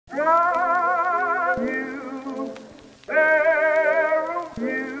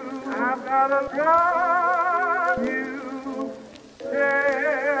gotta drive you,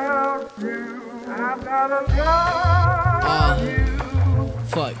 tell you, I've gotta drive you,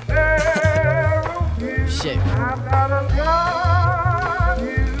 fuck. tell you, Shit. I've gotta drive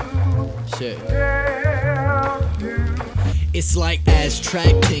you, Shit. tell you. It's like ass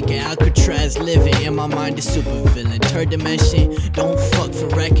track ticket, Alcatraz living. In my mind a super villain. Third dimension, don't fuck for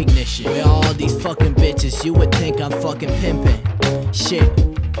recognition. With all these fucking bitches, you would think I'm fucking pimping. Shit.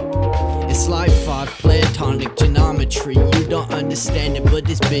 It's like 5 platonic geometry. You don't understand it, but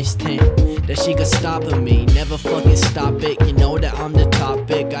this bitch think that she gon' stop at me. Never fucking stop it. You know that I'm the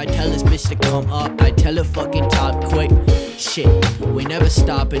topic. I tell this bitch to come up. I tell her fucking top quick. Shit, we never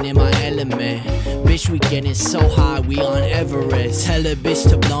stopping in my element. Bitch, we getting so high, we on Everest. Tell a bitch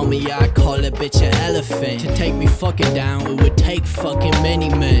to blow me, I call a bitch an elephant. To take me fucking down, it would take fucking many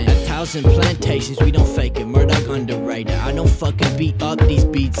men. 1,000 plantations, we don't fake it. Murdoch underrated. I don't fucking beat up these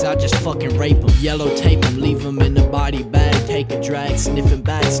beats, I just fucking rape them. Yellow tape them, leave them in the body bag. Take a drag, sniffing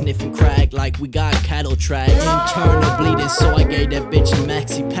back, sniffing crack. Like we got cattle tracks. Internal bleeding, so I gave that bitch a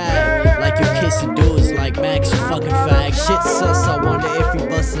maxi pad. Like you kissing dudes like Max, you fucking fag. Shit sus, I wonder if you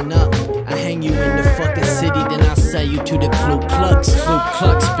bustin' up. I hang you in the fucking city, then I sell you to the Ku Klux. Ku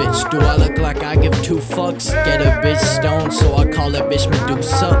Klux, bitch, do I look like I give 2 fucks? Get a bitch stoned, so I call that bitch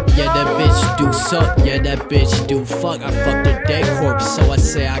Medusa. Yeah, that bitch do suck, yeah, that bitch do fuck. I fucked a dead corpse, so I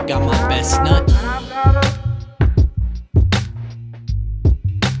say I got my best nut.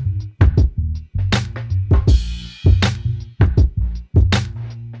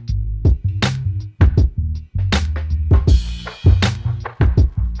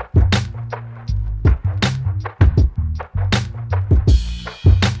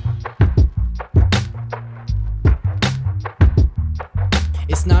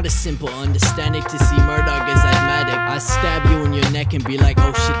 It's not a simple understanding to see Murdoch as asthmatic. I stab you in your neck and be like,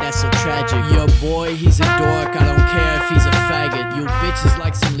 oh shit, that's so tragic. Your boy, he's a dork, I don't care if he's a faggot. You bitches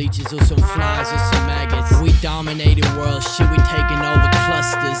like some leeches or some flies or some maggots. We dominating world, shit, we taking over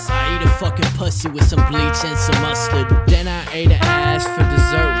clusters. I eat a fucking pussy with some bleach and some mustard. Then I ate an ass for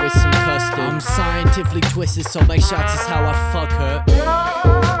dessert with some custard. I'm scientifically twisted, so make shots is how I fuck her.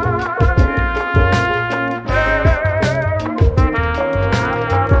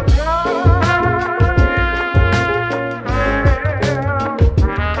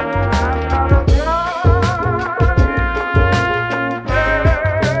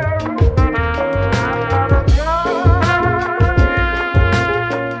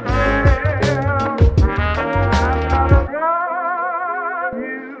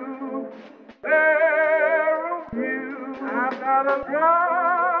 I've gotta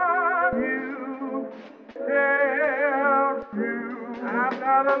drive you, tell you, I've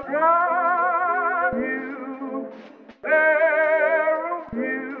gotta drive you, tell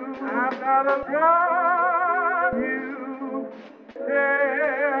you, I've gotta drive you,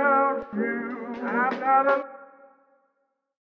 tell you, I've gotta